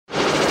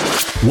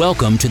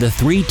Welcome to the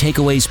Three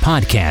Takeaways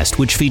podcast,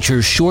 which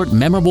features short,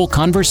 memorable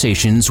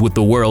conversations with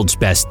the world's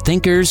best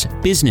thinkers,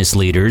 business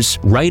leaders,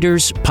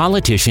 writers,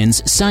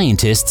 politicians,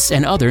 scientists,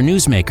 and other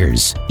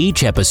newsmakers.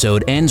 Each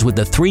episode ends with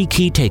the three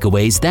key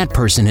takeaways that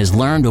person has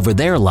learned over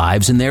their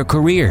lives and their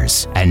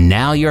careers. And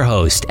now your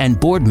host and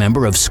board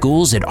member of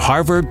schools at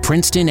Harvard,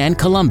 Princeton, and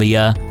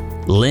Columbia,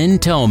 Lynn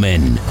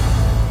Thoman.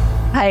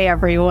 Hi,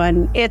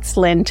 everyone. It's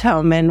Lynn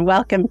Thoman.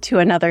 Welcome to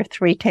another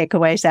Three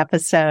Takeaways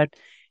episode.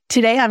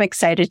 Today, I'm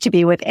excited to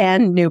be with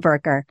Ann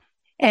Neuberger.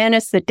 Ann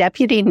is the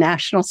Deputy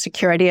National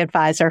Security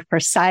Advisor for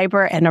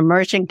Cyber and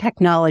Emerging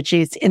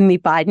Technologies in the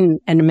Biden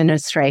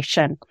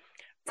administration.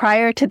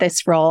 Prior to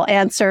this role,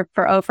 Ann served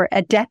for over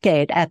a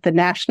decade at the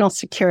National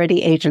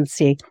Security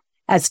Agency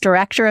as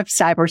Director of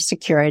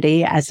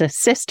Cybersecurity, as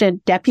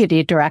Assistant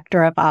Deputy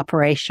Director of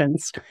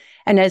Operations,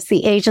 and as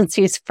the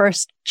agency's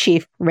first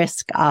Chief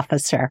Risk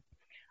Officer.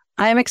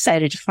 I'm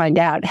excited to find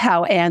out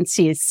how Ann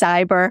sees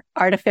cyber,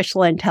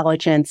 artificial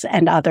intelligence,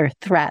 and other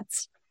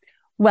threats.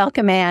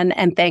 Welcome, Ann,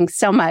 and thanks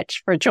so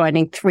much for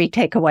joining Three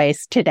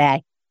Takeaways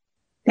today.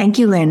 Thank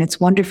you, Lynn.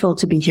 It's wonderful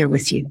to be here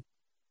with you.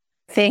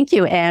 Thank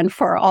you, Ann,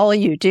 for all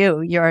you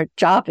do. Your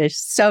job is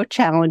so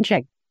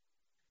challenging.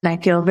 I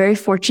feel very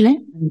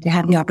fortunate to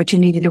have the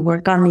opportunity to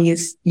work on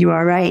these, you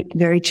are right,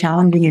 very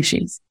challenging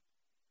issues.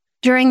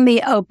 During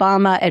the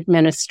Obama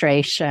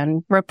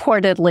administration,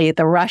 reportedly,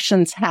 the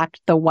Russians hacked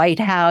the White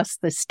House,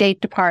 the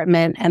State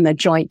Department, and the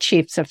Joint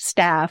Chiefs of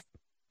Staff.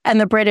 And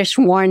the British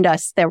warned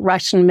us that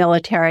Russian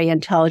military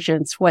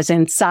intelligence was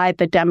inside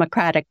the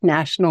Democratic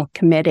National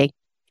Committee.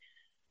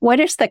 What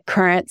is the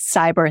current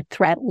cyber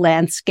threat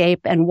landscape,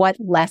 and what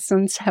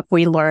lessons have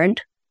we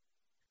learned?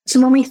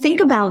 So when we think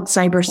about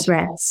cyber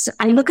threats,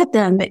 I look at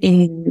them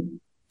in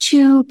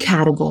two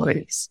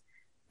categories.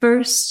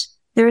 First,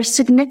 there are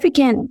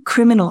significant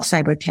criminal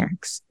cyber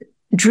attacks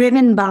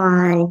driven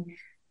by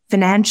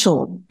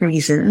financial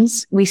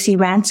reasons. We see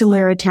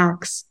ransomware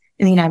attacks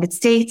in the United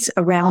States,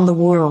 around the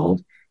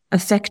world,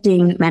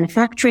 affecting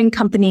manufacturing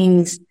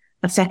companies,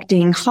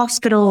 affecting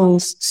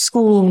hospitals,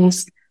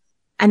 schools,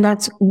 and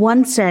that's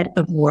one set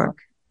of work.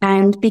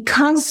 And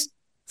because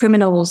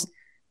criminals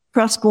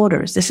cross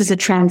borders, this is a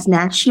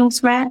transnational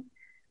threat,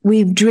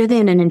 we've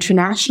driven an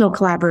international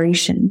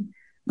collaboration.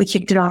 We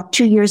kicked it off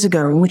 2 years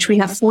ago, in which we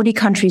have 40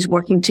 countries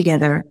working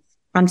together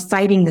on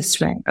fighting this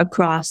threat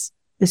across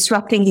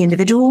disrupting the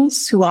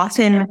individuals who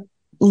often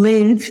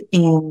live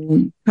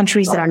in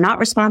countries that are not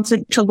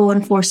responsive to law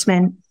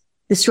enforcement,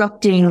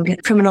 disrupting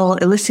criminal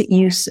illicit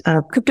use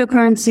of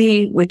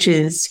cryptocurrency, which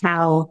is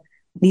how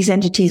these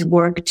entities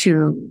work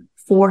to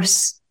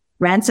force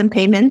ransom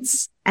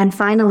payments, and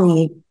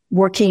finally,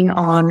 working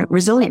on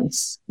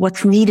resilience,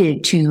 what's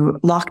needed to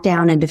lock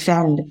down and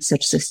defend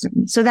such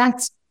systems. So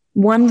that's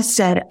one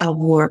set of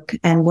work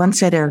and one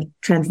set of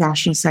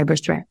transnational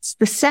cyber threats.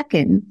 The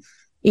second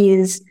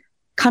is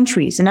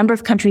countries. A number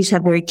of countries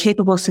have very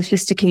capable,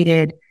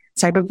 sophisticated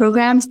cyber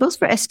programs, both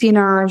for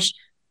espionage,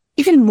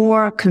 even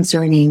more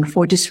concerning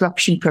for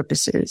disruption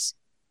purposes.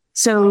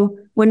 So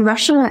when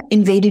Russia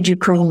invaded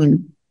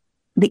Ukraine,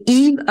 the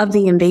eve of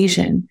the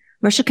invasion,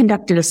 Russia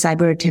conducted a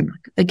cyber attack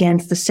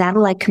against the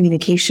satellite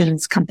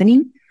communications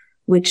company,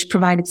 which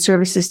provided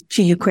services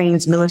to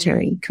Ukraine's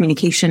military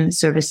communication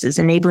services,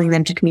 enabling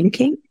them to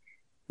communicate,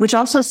 which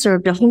also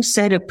served a whole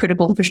set of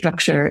critical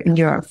infrastructure in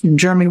Europe, from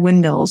German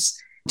windmills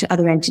to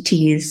other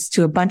entities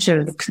to a bunch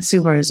of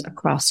consumers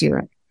across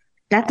Europe.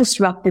 That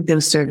disrupted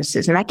those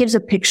services. And that gives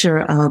a picture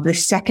of the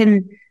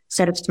second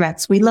set of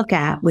threats we look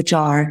at, which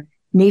are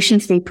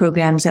nation-state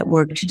programs that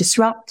work to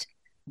disrupt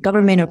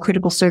government or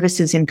critical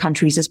services in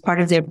countries as part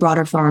of their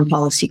broader foreign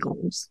policy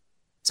goals.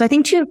 So I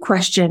think to your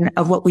question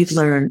of what we've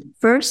learned,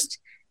 first,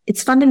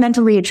 it's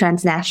fundamentally a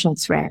transnational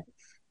threat.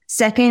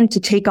 Second,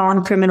 to take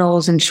on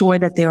criminals, ensure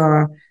that there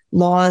are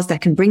laws that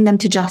can bring them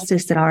to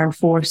justice that are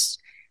enforced,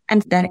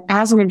 and that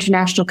as an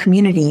international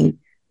community,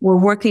 we're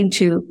working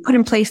to put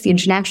in place the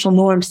international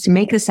norms to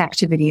make this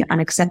activity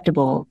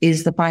unacceptable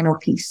is the final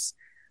piece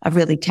of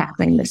really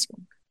tackling this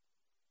one.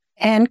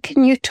 And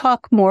can you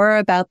talk more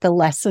about the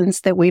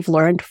lessons that we've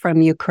learned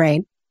from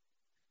Ukraine?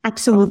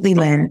 Absolutely,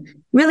 Lynn.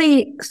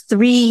 Really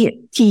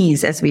three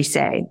keys, as we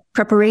say: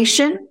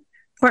 preparation,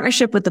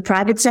 partnership with the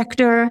private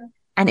sector,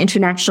 and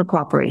international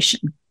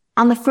cooperation.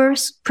 On the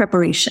first,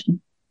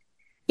 preparation.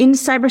 In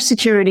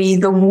cybersecurity,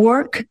 the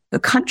work the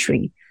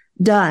country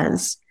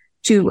does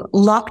to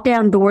lock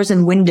down doors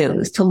and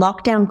windows, to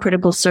lock down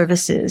critical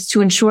services,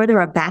 to ensure there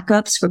are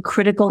backups for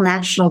critical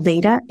national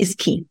data is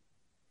key.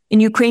 In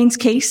Ukraine's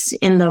case,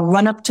 in the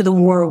run-up to the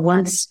war,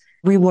 once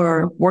we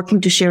were working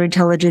to share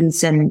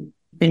intelligence and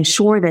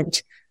ensure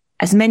that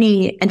as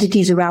many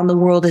entities around the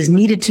world as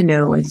needed to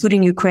know,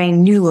 including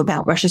Ukraine, knew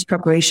about Russia's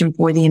preparation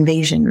for the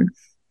invasion,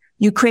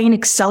 Ukraine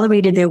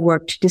accelerated their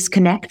work to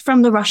disconnect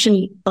from the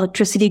Russian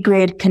electricity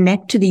grid,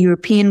 connect to the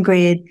European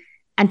grid,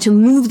 and to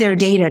move their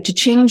data, to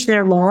change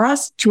their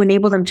laws to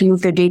enable them to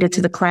move their data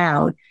to the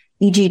cloud,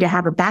 e.g. to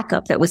have a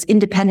backup that was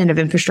independent of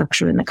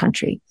infrastructure in the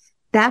country.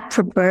 That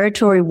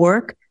preparatory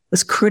work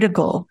was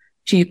critical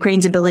to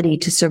Ukraine's ability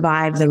to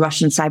survive the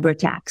Russian cyber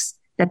attacks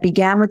that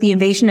began with the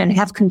invasion and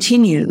have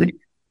continued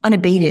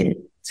unabated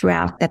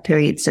throughout that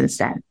period since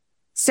then.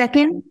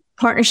 Second,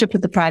 partnership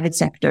with the private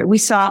sector. We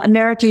saw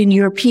American and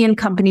European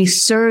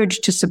companies surge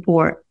to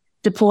support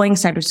deploying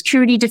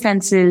cybersecurity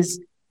defenses,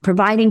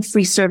 providing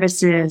free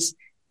services,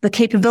 the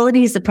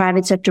capabilities the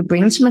private sector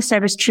brings from a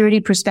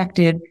cybersecurity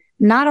perspective,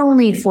 not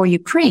only for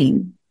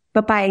Ukraine,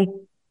 but by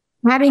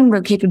having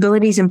the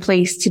capabilities in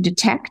place to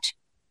detect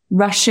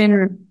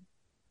Russian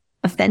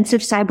offensive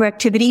cyber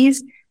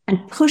activities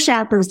and push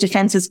out those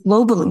defenses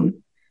globally.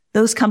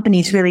 Those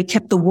companies really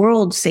kept the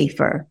world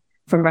safer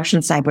from Russian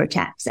cyber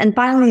attacks. And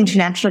finally,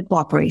 international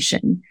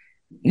cooperation.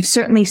 You've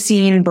certainly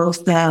seen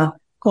both the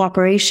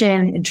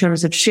cooperation in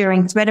terms of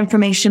sharing threat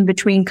information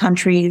between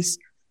countries.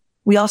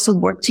 We also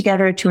work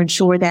together to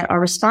ensure that our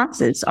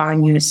responses are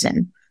in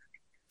unison.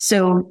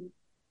 So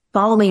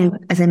following,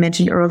 as I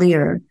mentioned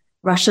earlier,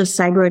 Russia's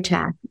cyber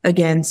attack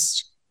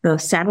against the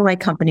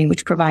satellite company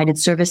which provided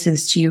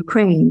services to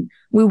Ukraine,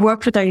 we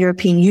worked with our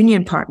European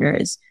Union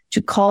partners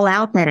to call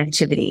out that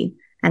activity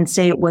and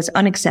say it was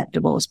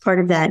unacceptable as part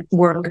of that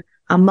work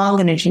among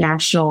an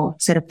international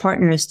set of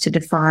partners to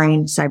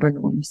define cyber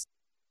norms.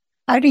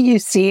 How do you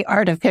see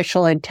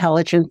artificial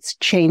intelligence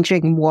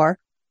changing war?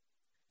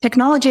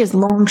 Technology has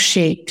long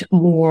shaped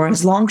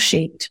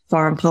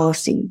foreign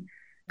policy.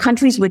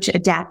 Countries which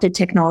adapted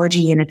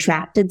technology and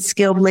attracted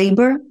skilled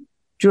labor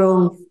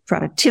drove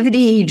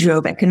productivity,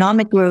 drove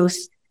economic growth,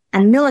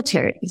 and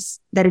militaries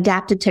that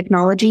adapted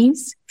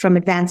technologies from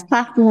advanced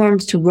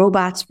platforms to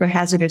robots for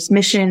hazardous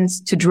missions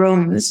to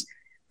drones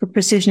for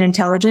precision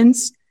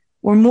intelligence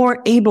were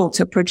more able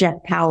to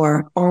project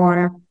power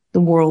on the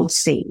world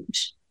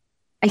stage.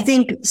 I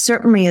think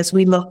certainly as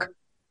we look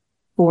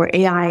for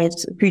AI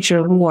as a future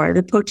of war,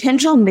 the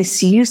potential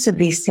misuse of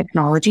these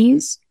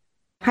technologies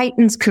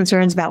heightens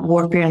concerns about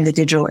warfare in the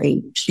digital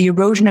age, the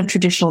erosion of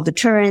traditional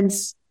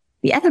deterrence,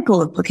 the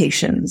ethical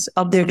implications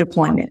of their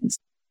deployments.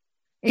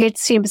 It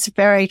seems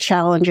very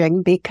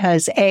challenging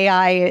because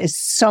AI is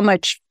so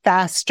much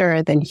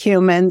faster than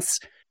humans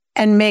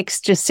and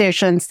makes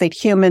decisions that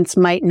humans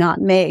might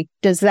not make.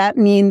 Does that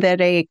mean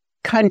that a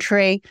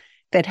country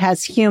that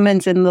has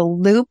humans in the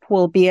loop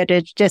will be at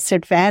a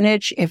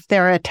disadvantage if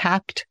they're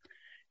attacked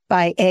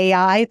by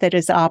AI that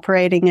is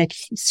operating at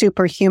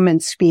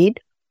superhuman speed?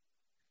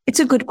 It's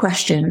a good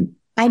question.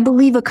 I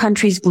believe a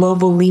country's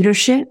global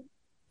leadership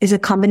is a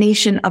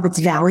combination of its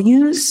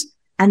values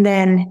and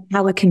then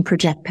how it can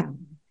project power.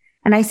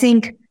 And I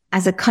think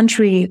as a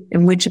country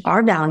in which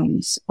our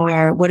values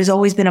are what has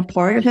always been a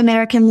part of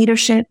American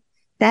leadership,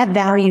 that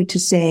value to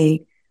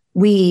say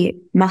we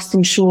must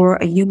ensure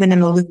a human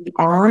in the loop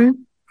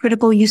on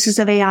critical uses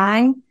of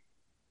AI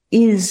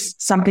is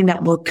something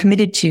that we're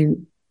committed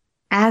to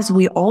as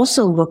we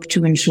also look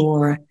to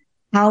ensure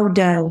how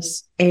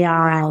does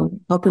AI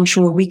help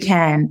ensure we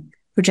can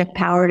project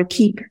power to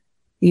keep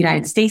the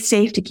United States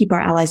safe, to keep our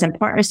allies and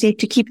partners safe,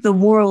 to keep the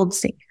world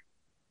safe.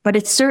 But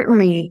it's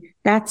certainly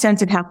that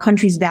sense of how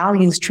countries'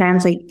 values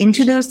translate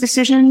into those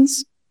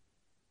decisions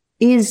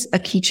is a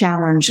key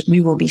challenge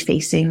we will be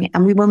facing.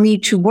 And we will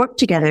need to work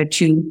together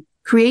to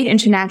create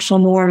international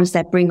norms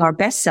that bring our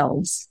best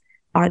selves,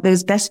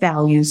 those best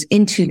values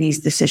into these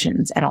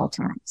decisions at all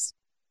times.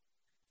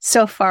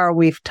 So far,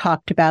 we've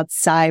talked about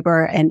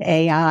cyber and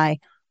AI.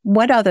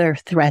 What other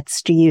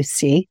threats do you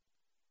see?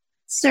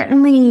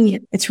 Certainly,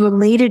 it's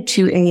related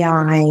to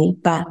AI,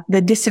 but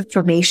the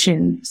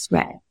disinformation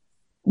threat.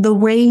 The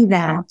way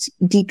that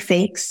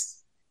deepfakes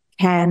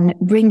can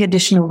bring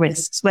additional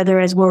risks, whether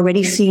as we're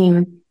already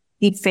seeing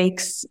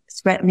deepfakes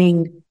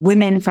threatening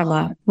women from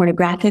a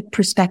pornographic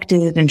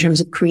perspective in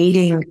terms of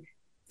creating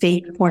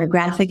fake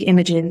pornographic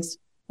images,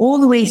 all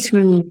the way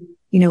through,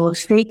 a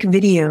fake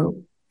video.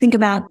 Think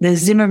about the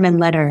Zimmerman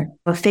letter,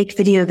 a fake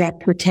video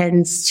that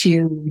pretends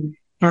to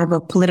have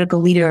a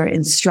political leader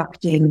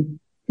instructing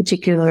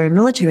particular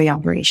military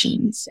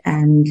operations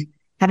and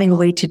having a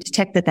way to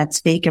detect that that's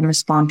fake and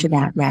respond to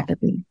that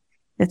rapidly.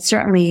 That's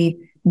certainly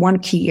one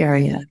key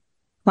area.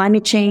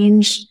 Climate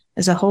change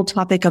is a whole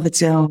topic of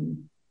its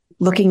own.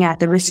 Looking at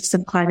the risks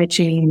of climate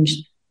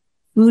change,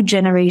 food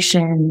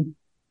generation,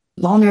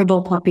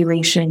 vulnerable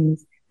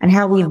populations, and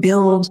how we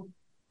build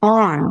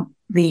on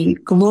the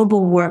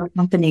global work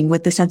happening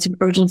with the sense of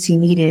urgency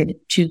needed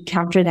to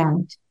counter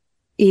that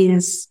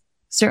is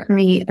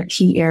certainly a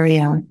key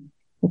area.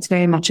 It's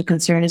very much a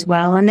concern as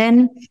well. And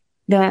then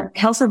the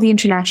health of the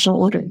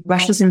international order,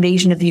 Russia's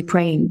invasion of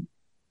Ukraine,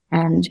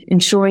 and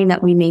ensuring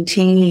that we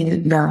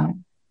maintain the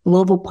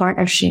global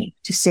partnership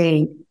to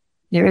say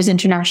there is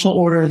international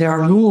order, there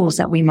are rules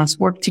that we must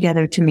work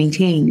together to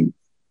maintain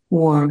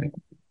for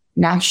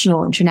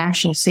national,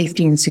 international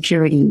safety and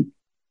security.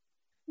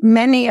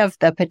 Many of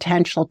the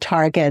potential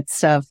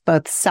targets of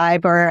both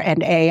cyber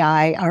and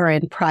AI are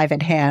in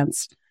private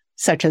hands,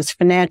 such as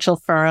financial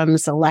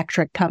firms,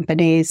 electric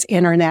companies,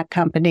 internet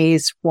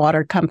companies,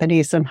 water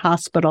companies, and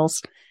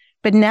hospitals.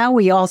 But now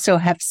we also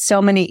have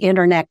so many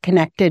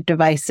internet-connected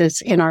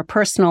devices in our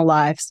personal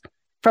lives,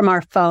 from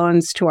our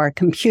phones to our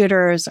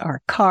computers,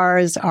 our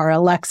cars, our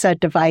Alexa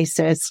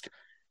devices,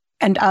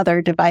 and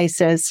other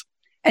devices.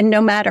 And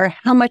no matter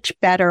how much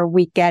better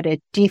we get at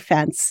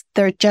defense,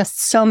 there are just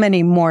so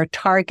many more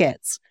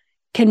targets.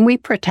 Can we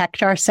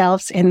protect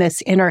ourselves in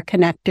this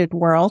interconnected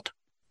world?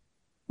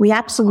 We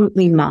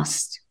absolutely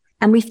must.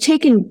 And we've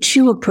taken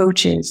two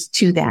approaches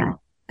to that.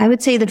 I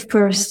would say the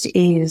first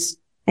is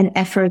an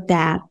effort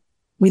that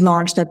we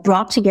launched that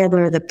brought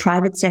together the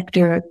private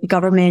sector,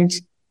 government,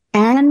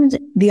 and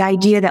the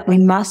idea that we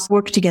must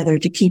work together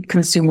to keep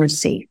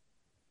consumers safe.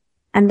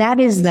 And that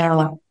is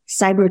the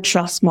Cyber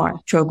Trust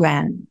Mark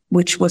program,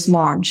 which was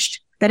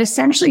launched, that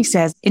essentially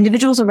says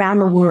individuals around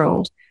the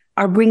world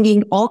are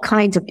bringing all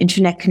kinds of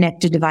internet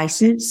connected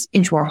devices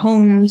into our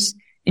homes,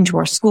 into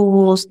our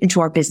schools,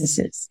 into our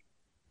businesses.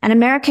 And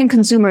American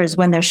consumers,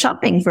 when they're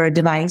shopping for a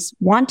device,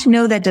 want to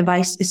know that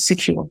device is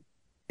secure.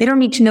 They don't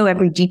need to know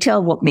every detail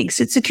of what makes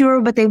it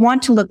secure, but they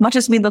want to look, much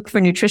as we look for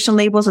nutrition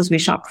labels as we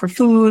shop for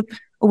food,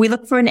 or we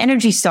look for an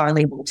Energy Star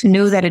label to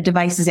know that a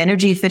device is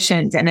energy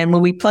efficient. And then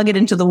when we plug it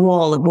into the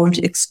wall, it won't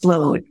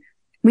explode.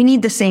 We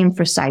need the same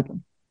for cyber.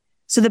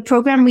 So the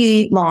program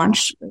we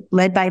launched,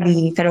 led by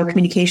the Federal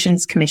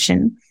Communications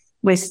Commission,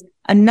 with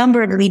a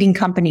number of leading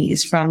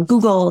companies from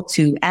Google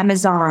to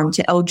Amazon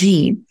to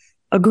LG,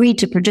 agreed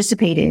to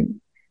participate in,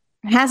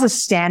 has a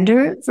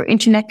standard for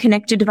internet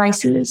connected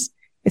devices.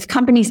 If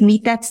companies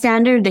meet that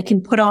standard, they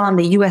can put on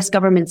the U.S.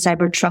 government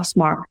Cyber Trust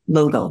Mark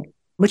logo,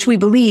 which we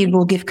believe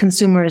will give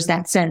consumers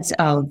that sense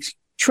of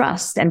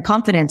trust and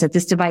confidence that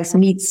this device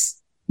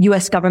meets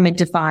U.S. government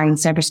defined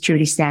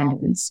cybersecurity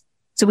standards.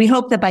 So we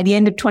hope that by the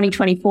end of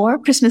 2024,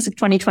 Christmas of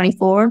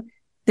 2024,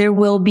 there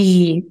will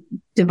be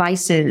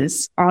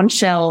devices on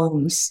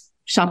shelves,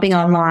 shopping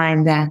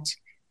online, that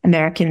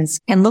Americans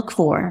can look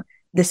for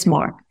this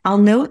mark. I'll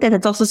note that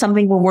it's also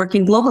something we're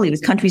working globally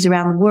with countries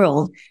around the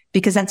world,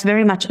 because that's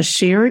very much a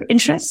shared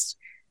interest.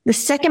 The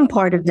second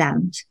part of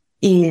that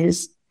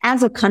is,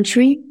 as a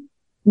country,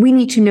 we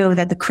need to know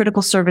that the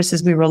critical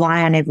services we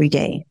rely on every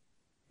day,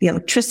 the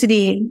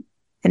electricity,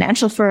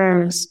 financial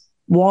firms,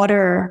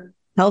 water,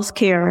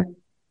 healthcare,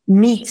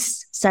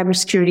 meets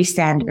cybersecurity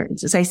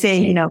standards. As I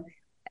say,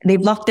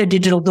 they've locked their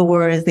digital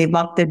doors, they've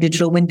locked their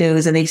digital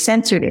windows, and they've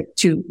censored it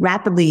to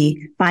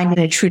rapidly find an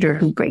intruder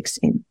who breaks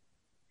in.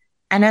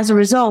 And as a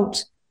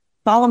result,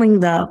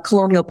 following the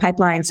Colonial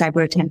Pipeline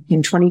cyber attack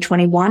in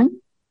 2021,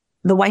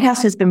 the White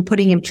House has been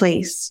putting in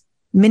place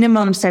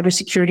minimum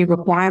cybersecurity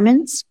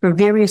requirements for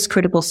various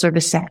critical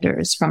service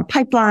sectors, from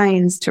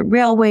pipelines to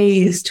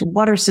railways to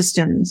water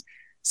systems,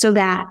 so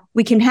that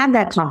we can have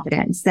that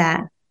confidence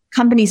that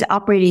companies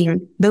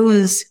operating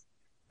those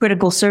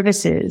critical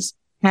services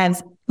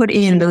have put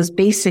in those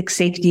basic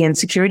safety and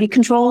security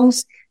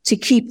controls to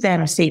keep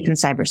them safe in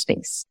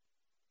cyberspace.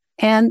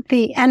 And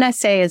the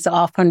NSA is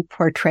often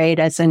portrayed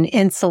as an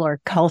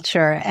insular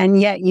culture, and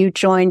yet you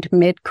joined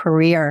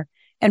mid-career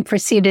and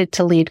proceeded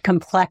to lead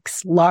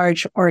complex,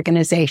 large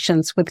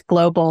organizations with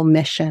global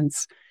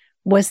missions.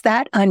 Was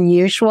that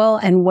unusual,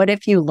 and what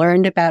have you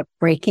learned about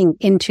breaking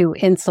into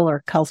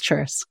insular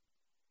cultures?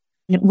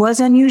 It was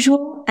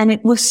unusual, and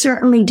it was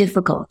certainly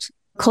difficult.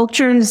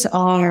 Cultures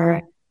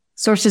are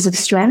sources of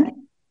strength.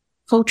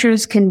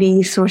 Cultures can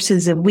be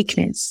sources of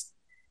weakness.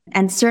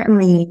 And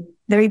certainly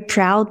very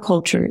proud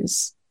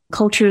cultures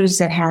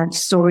that have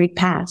storied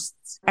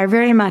pasts, are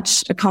very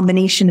much a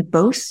combination of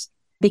both,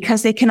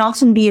 because they can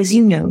often be, as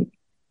you know,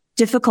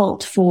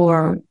 difficult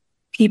for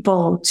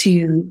people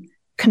to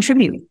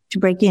contribute, to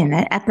break in.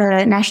 At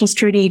the National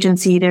Security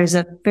Agency, there's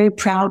a very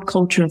proud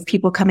culture of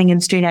people coming in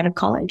straight out of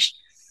college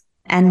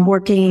and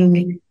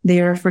working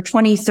there for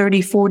 20,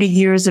 30, 40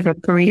 years of a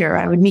career.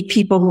 I would meet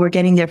people who are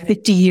getting their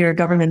 50-year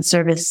government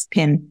service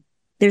pin.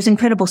 There's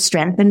incredible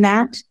strength in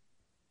that.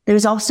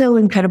 There's also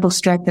incredible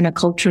strength in a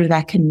culture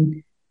that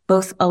can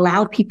both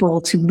allow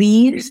people to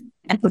leave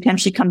and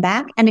potentially come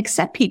back, and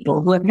accept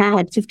people who have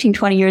had 15,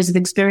 20 years of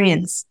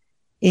experience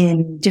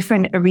in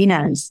different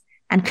arenas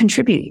and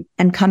contribute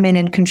and come in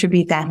and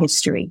contribute that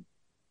history.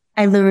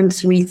 I learned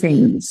three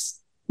things.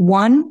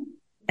 One,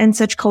 in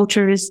such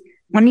cultures,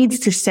 one needs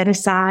to set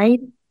aside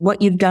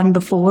what you've done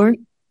before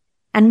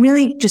and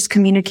really just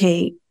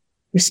communicate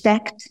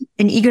respect,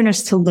 an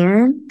eagerness to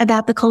learn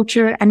about the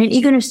culture, and an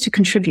eagerness to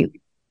contribute.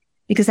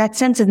 Because that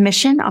sense of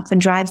mission often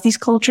drives these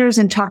cultures,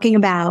 and talking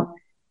about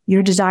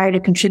your desire to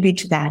contribute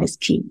to that is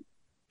key.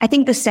 I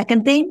think the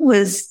second thing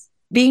was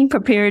being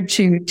prepared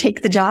to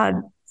take the job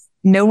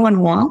no one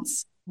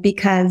wants,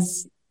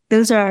 because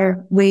those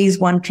are ways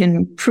one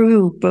can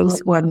prove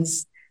both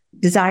one's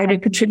desire to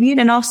contribute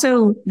and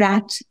also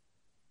that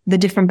the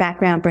different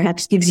background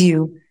perhaps gives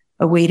you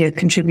a way to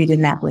contribute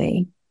in that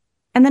way.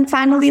 And then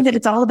finally, that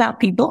it's all about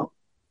people,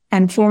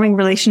 and forming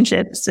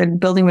relationships and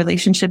building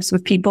relationships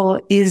with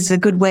people is a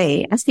good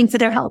way, asking for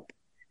their help,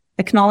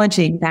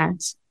 acknowledging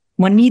that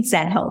one needs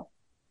that help,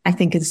 I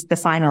think is the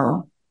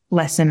final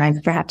lesson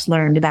I've perhaps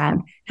learned about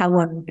how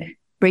one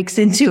breaks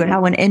into and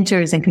how one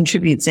enters and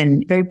contributes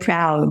in very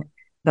proud,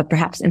 but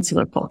perhaps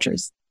insular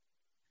cultures.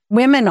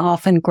 Women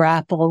often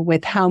grapple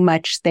with how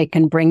much they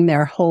can bring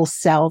their whole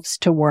selves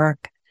to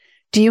work.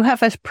 Do you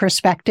have a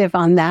perspective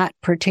on that,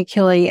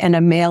 particularly in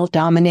a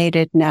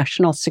male-dominated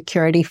national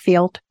security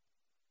field?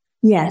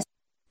 Yes.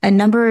 A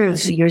number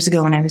of years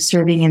ago when I was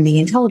serving in the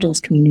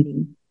intelligence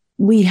community,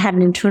 we had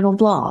an internal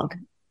blog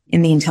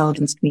in the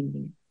intelligence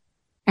community.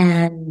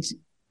 And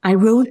I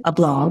wrote a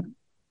blog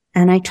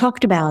and I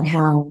talked about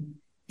how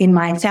in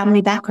my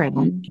family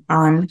background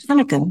on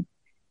Hanukkah,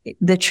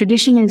 the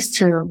tradition is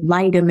to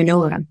light a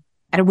menorah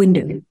at a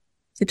window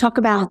to talk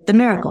about the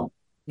miracle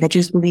that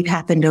Jews believe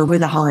happened over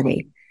the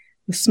holiday.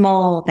 The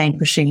small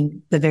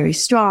vanquishing the very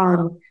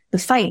strong, the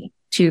fight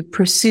to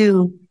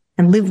pursue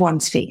and live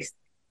one's faith.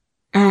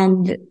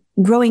 And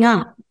growing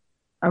up,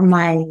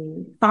 my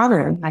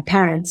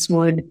parents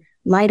would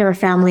light our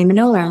family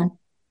menorah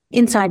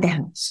inside the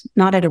house,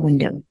 not at a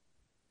window.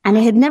 And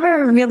I'd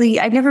never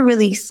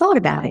really thought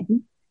about it.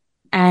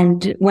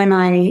 And when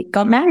I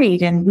got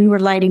married and we were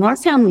lighting our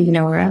family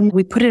menorah,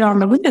 we put it on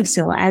the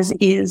windowsill as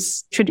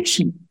is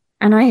tradition.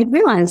 And I had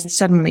realized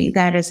suddenly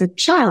that as a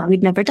child,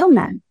 we'd never done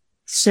that.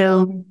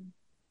 So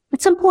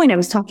at some point I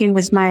was talking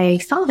with my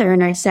father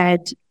and I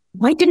said,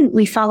 why didn't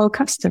we follow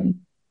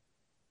custom?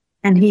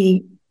 And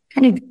he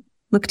kind of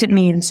looked at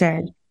me and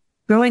said,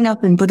 growing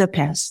up in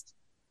Budapest,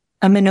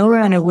 a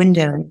menorah on a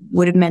window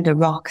would have meant a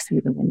rock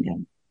through the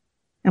window.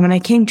 And when I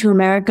came to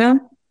America,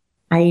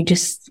 I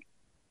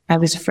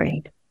was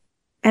afraid.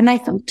 And I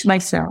thought to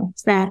myself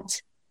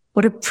that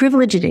what a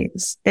privilege it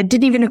is. That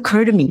didn't even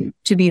occur to me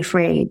to be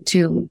afraid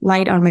to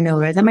light our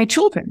menorah, that my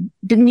children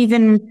didn't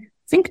even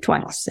think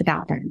twice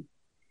about that.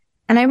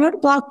 And I wrote a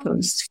blog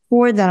post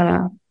for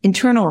the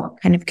internal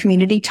kind of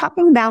community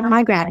talking about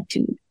my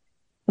gratitude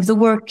of the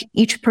work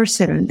each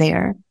person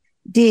there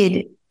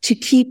did to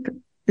keep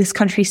this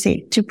country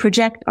safe, to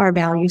project our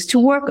values, to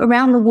work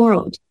around the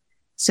world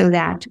so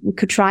that we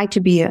could try to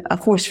be a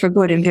force for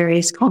good in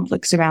various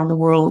conflicts around the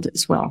world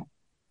as well.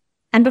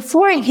 And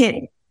before I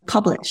hit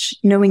publish,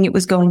 knowing it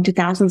was going to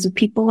thousands of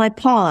people, I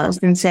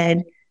paused and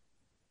said,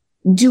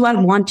 do I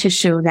want to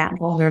show that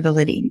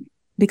vulnerability?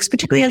 Because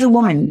particularly as a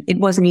woman, it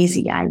wasn't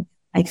easy.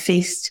 I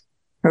faced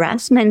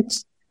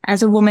harassment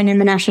as a woman in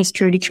the national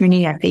security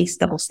community. I faced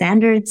double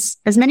standards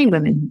as many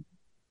women.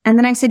 And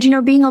then I said,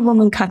 being a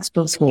woman cuts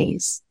both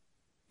ways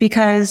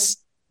because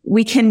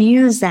we can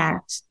use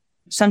that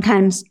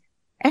sometimes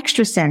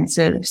extra sense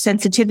of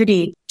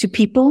sensitivity to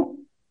people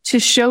to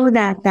show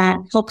that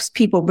helps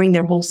people bring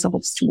their whole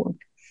selves to work.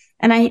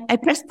 And I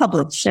pressed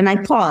publish and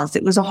I paused.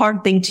 It was a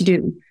hard thing to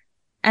do.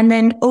 And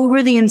then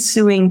over the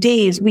ensuing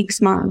days,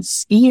 weeks,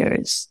 months,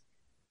 years,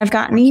 I've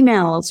gotten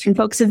emails from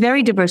folks of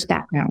very diverse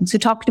backgrounds who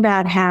talked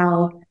about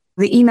how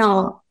the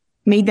email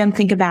made them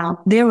think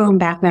about their own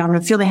background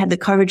and feel they had the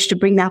courage to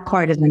bring that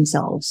part of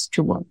themselves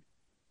to work.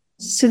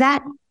 So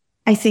that,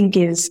 I think,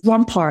 is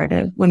one part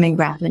of women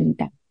grappling with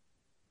that.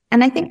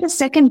 And I think the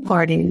second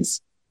part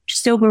is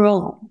just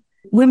overall,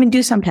 women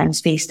do sometimes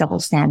face double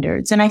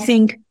standards. And I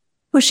think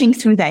pushing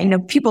through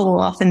that, people will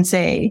often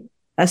say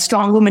a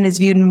strong woman is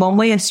viewed in one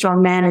way, a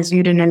strong man is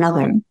viewed in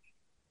another.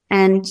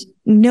 And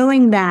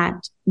knowing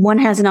that one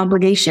has an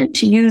obligation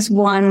to use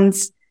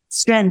one's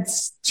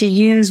strengths, to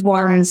use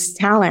one's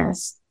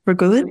talents for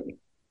good,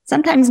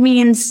 sometimes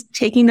means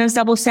taking those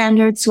double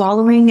standards,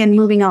 swallowing and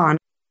moving on.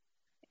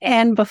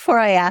 And before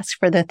I ask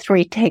for the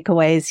 3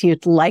 takeaways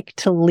you'd like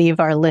to leave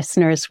our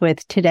listeners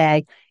with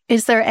today,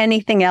 is there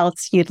anything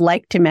else you'd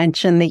like to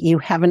mention that you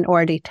haven't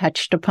already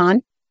touched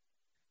upon?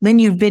 Lynn,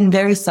 you've been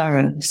very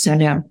thorough, so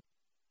no.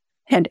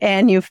 And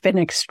Anne, you've been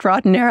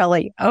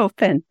extraordinarily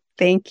open.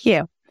 Thank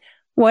you.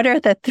 What are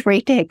the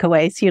 3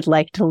 takeaways you'd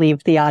like to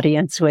leave the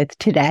audience with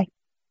today?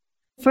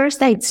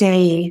 First, I'd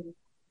say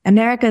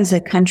America is a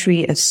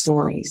country of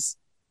stories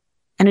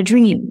and a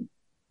dream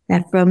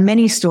that from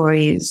many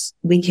stories,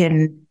 we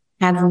can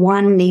have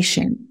one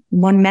nation,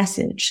 one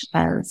message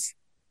of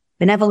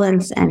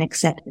benevolence and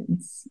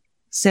acceptance.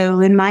 So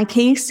in my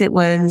case, it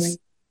was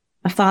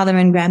a father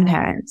and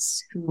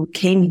grandparents who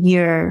came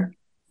here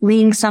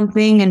fleeing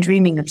something and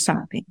dreaming of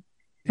something.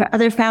 For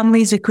other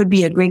families, it could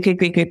be a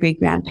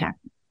great-great-great-great-great-grandparent.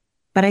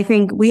 But I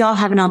think we all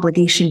have an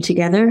obligation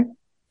together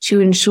to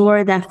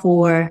ensure that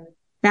for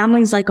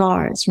families like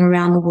ours from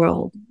around the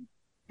world,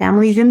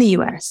 families in the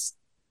U.S.,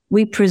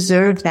 we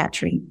preserve that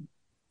dream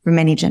for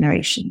many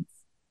generations.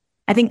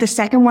 I think the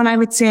second one I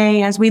would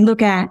say, as we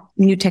look at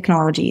new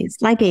technologies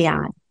like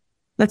AI,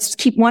 let's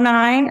keep one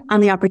eye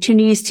on the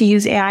opportunities to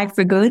use AI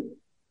for good.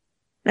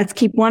 Let's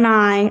keep one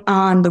eye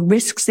on the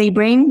risks they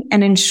bring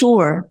and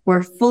ensure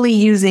we're fully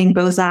using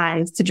both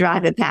eyes to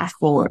drive a path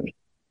forward.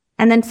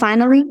 And then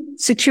finally,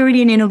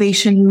 security and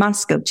innovation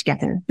must go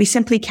together. We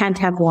simply can't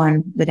have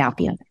one without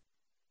the other.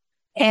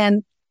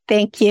 And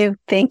thank you.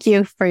 Thank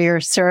you for your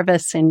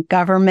service in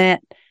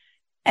government.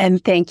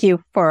 And thank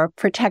you for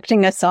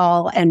protecting us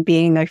all and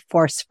being a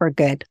force for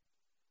good.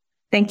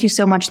 Thank you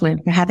so much,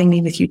 Lynn, for having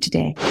me with you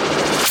today.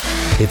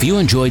 If you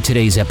enjoyed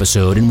today's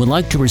episode and would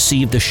like to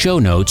receive the show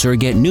notes or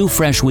get new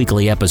fresh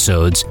weekly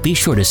episodes, be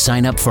sure to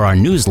sign up for our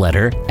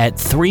newsletter at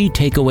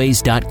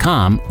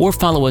 3takeaways.com or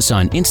follow us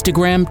on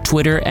Instagram,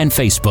 Twitter, and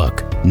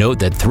Facebook. Note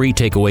that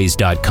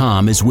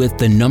 3takeaways.com is with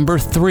the number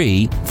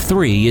 3.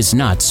 3 is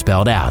not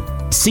spelled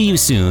out. See you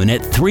soon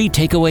at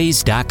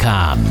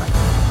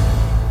 3takeaways.com.